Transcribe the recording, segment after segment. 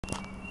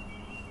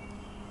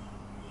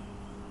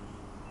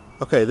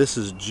Okay, this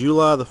is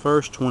July the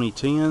 1st,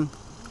 2010.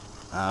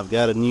 I've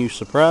got a new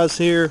surprise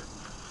here.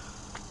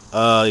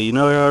 You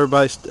know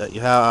how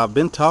how I've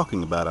been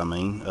talking about,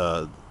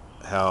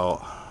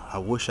 how I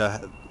wish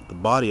the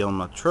body on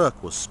my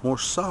truck was more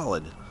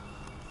solid.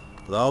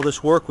 With all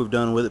this work we've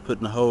done with it,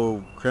 putting the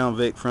whole Crown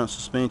Vic front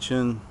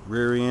suspension,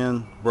 rear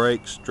end,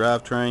 brakes,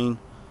 drivetrain,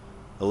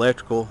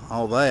 electrical,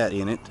 all that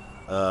in it,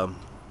 and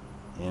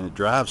it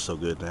drives so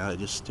good now, it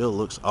just still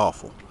looks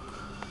awful.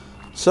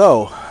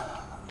 So,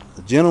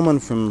 a gentleman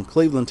from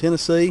Cleveland,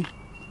 Tennessee,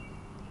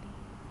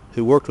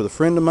 who worked with a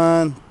friend of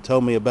mine,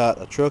 told me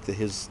about a truck that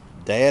his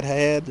dad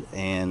had,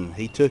 and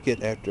he took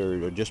it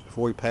after or just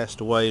before he passed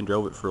away and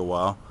drove it for a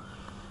while,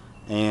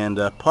 and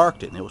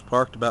parked it. And it was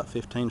parked about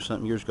 15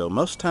 something years ago.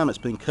 Most of the time it's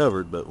been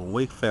covered, but when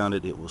we found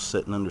it, it was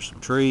sitting under some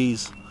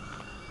trees,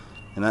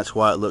 and that's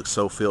why it looks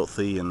so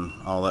filthy and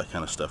all that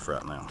kind of stuff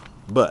right now.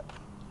 But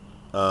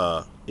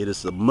it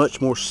is a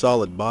much more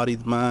solid body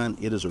than mine.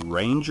 It is a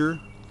Ranger.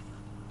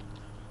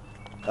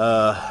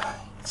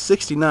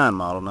 69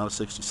 model, not a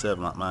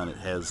 67 like mine. It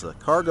has a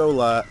cargo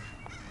light.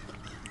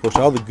 Of course,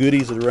 all the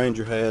goodies that a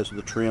Ranger has,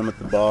 the trim at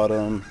the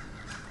bottom,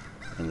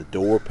 and the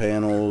door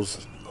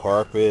panels,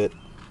 carpet.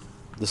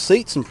 The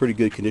seat's in pretty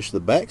good condition. The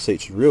back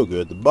seat's real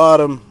good. The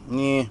bottom,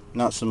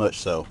 not so much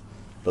so.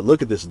 But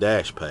look at this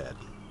dash pad.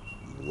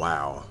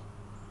 Wow.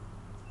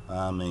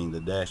 I mean, the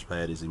dash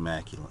pad is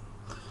immaculate.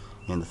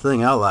 And the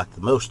thing I like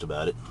the most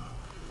about it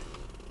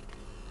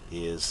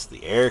is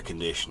the air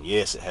conditioning.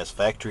 Yes, it has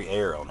factory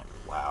air on it.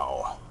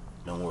 Wow.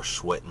 No more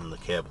sweating in the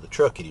cab of the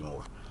truck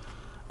anymore.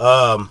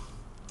 It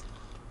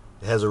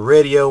has a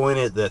radio in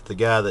it that the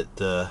guy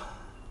that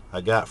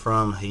I got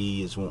from,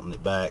 he is wanting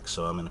it back,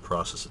 so I'm in the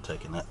process of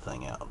taking that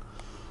thing out.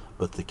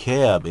 But the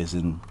cab is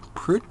in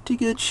pretty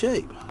good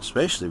shape,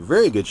 especially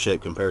very good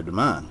shape compared to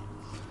mine.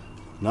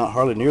 Not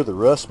hardly near the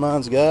rust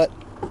mine's got.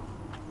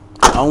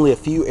 Only a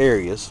few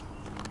areas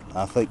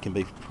I think can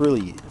be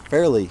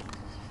fairly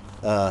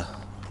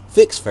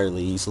fixed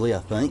fairly easily, I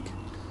think.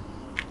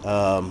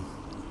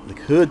 The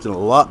hood's in a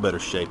lot better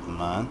shape than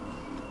mine.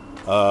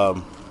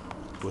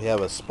 We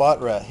have a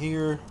spot right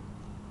here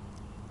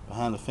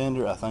behind the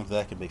fender. I think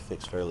that can be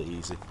fixed fairly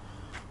easy.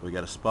 We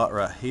got a spot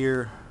right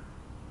here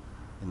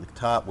in the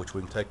top, which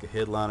we can take a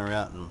headliner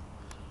out and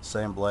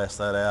sandblast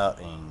that out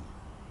and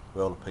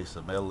weld a piece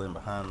of metal in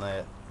behind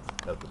that.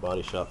 Have the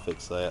body shop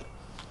fix that.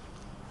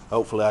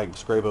 Hopefully I can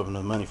scrape up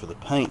enough money for the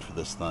paint for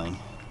this thing,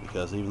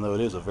 because even though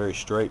it is a very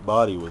straight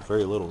body with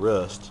very little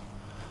rust,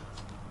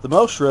 the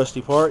most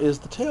rusty part is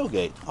the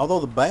tailgate.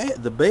 Although the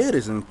bed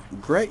is in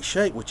great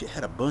shape, which it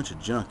had a bunch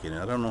of junk in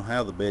it. I don't know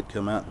how the bed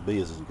come out to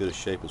be as good a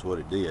shape as what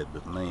it did,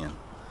 but man,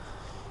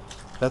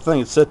 if that thing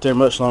had sat there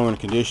much longer in the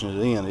condition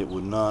it's in, it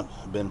would not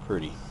have been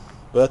pretty.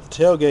 But the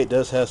tailgate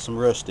does have some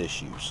rust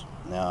issues.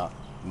 Now,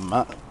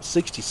 my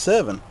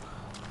 67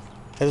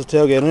 has a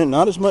tailgate in it,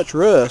 not as much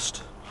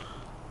rust,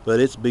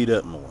 but it's beat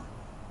up more.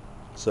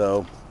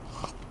 So,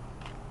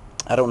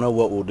 I don't know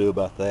what we'll do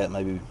about that.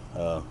 Maybe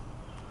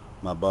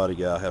my body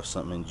guy will have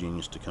something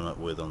ingenious to come up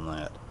with on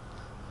that.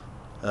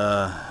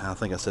 I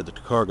think I said the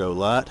cargo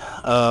light.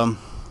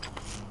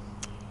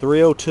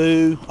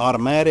 302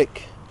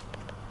 automatic,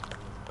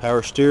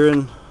 power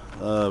steering,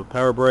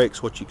 power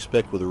brakes, what you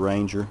expect with a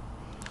Ranger.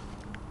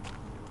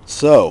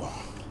 So,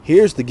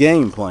 here's the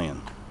game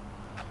plan.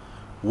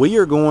 We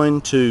are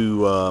going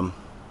to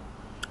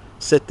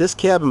set this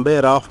cabin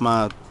bed off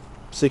my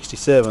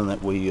 67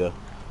 that we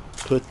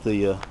put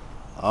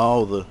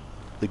all the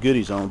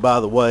goodies on. By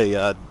the way,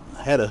 I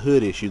had a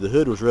hood issue. The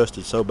hood was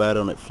rusted so bad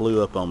on it,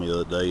 flew up on me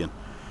the other day and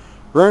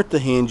burnt the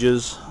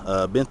hinges,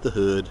 bent the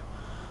hood,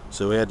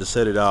 so we had to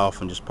set it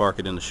off and just park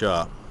it in the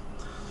shop.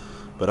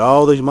 But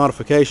all these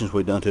modifications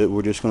we've done to it,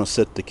 we're just going to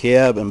set the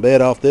cab and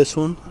bed off this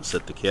one,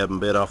 set the cab and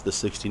bed off the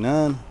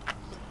 69,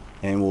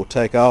 and we'll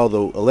take all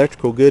the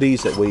electrical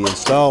goodies that we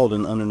installed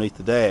underneath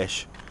the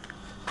dash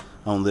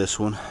on this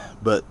one.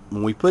 But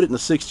when we put it in the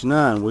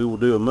 69, we will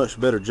do a much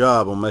better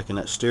job on making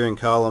that steering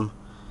column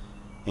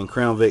and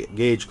Crown Vic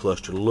gauge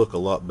cluster look a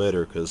lot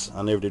better, because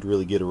I never did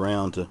really get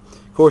around to.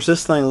 Of course,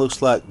 this thing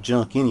looks like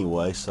junk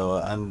anyway, so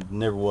I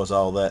never was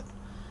all that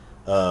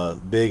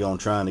big on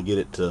trying to get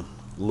it to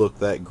look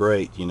that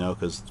great, you know,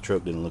 because the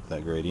truck didn't look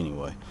that great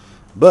anyway.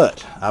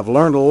 But I've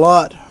learned a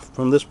lot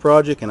from this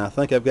project, and I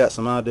think I've got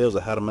some ideas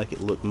of how to make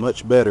it look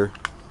much better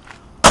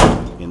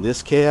in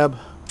this cab,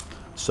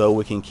 so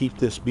we can keep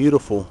this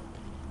beautiful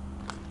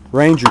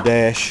Ranger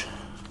dash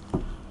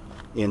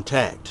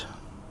intact.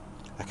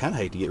 I kind of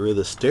hate to get rid of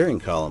the steering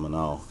column and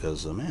all,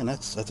 because man,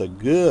 that's a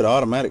good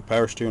automatic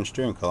power steering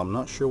column. I'm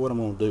not sure what I'm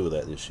going to do with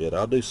that just yet.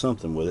 I'll do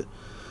something with it.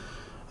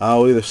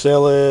 I'll either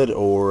sell it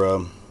or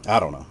I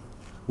don't know.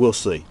 We'll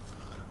see.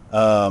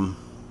 Kind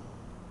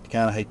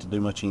of hate to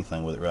do much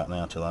anything with it right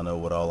now until I know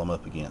what all I'm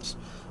up against.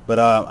 But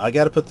I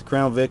got to put the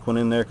Crown Vic one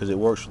in there because it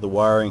works with the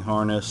wiring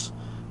harness,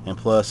 and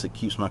plus it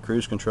keeps my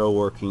cruise control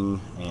working,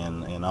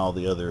 and all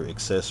the other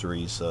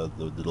accessories,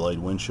 the delayed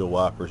windshield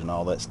wipers and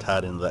all that's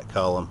tied into that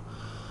column.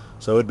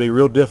 So it'd be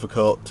real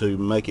difficult to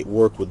make it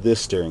work with this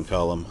steering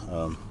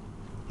column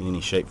in any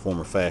shape, form,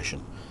 or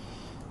fashion.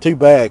 Too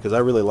bad, because I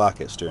really like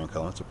that steering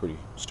column. It's a pretty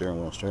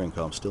steering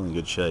column, still in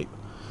good shape.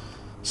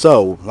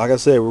 So, like I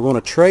said, we're going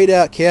to trade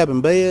out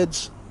cabin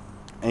beds,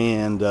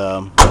 and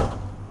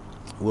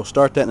we'll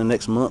start that in the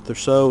next month or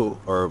so,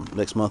 or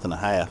next month and a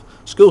half.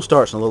 School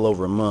starts in a little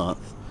over a month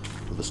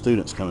with the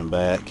students coming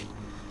back,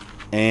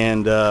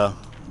 and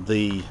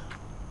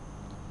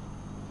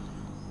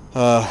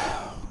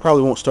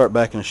probably won't start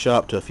back in the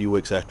shop till a few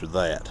weeks after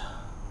that.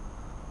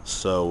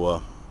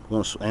 So,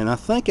 and I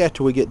think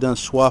after we get done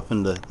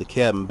swapping the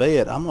cabin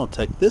bed, I'm going to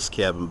take this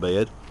cabin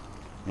bed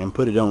and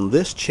put it on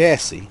this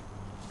chassis,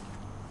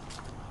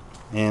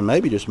 and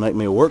maybe just make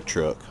me a work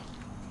truck.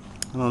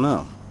 I don't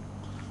know.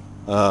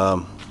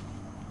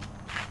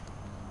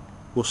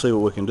 We'll see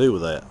what we can do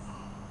with that.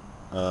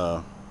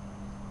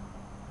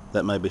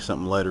 That may be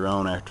something later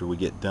on after we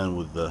get done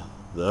with the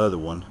other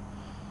one.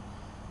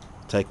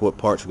 Take what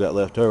parts we got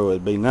left over.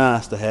 It'd be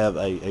nice to have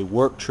a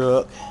work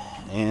truck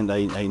and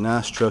a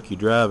nice truck you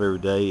drive every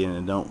day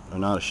and are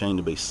not ashamed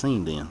to be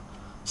seen in.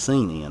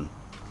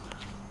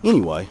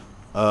 Anyway,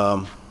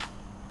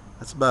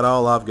 that's about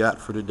all I've got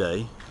for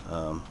today.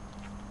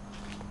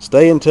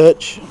 Stay in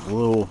touch.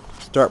 We'll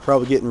start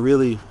probably getting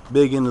really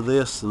big into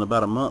this in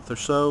about a month or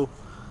so.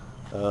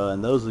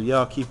 And those of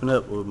y'all keeping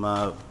up with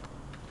my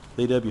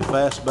VW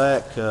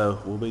Fastback,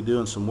 we'll be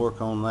doing some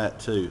work on that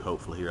too,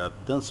 hopefully here.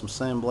 I've done some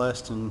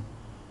sandblasting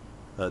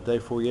day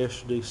before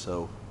yesterday,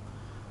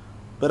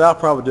 but I'll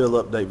probably do a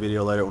little update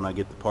video later when I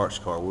get the parts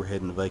car. We're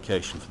heading to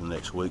vacation for the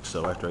next week,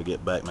 so after I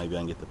get back, maybe I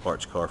can get the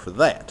parts car for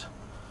that.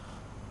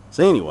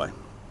 So anyway,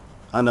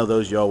 I know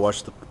those of y'all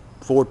watch the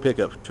Ford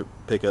pickup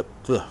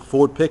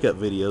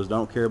videos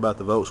don't care about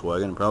the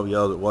Volkswagen, and probably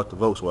y'all that watch the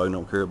Volkswagen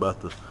don't care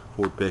about the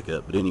Ford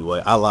pickup. But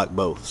anyway, I like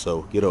both,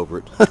 so get over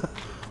it.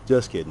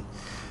 Just kidding.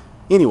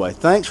 Anyway,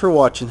 thanks for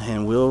watching,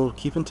 and we'll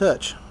keep in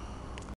touch.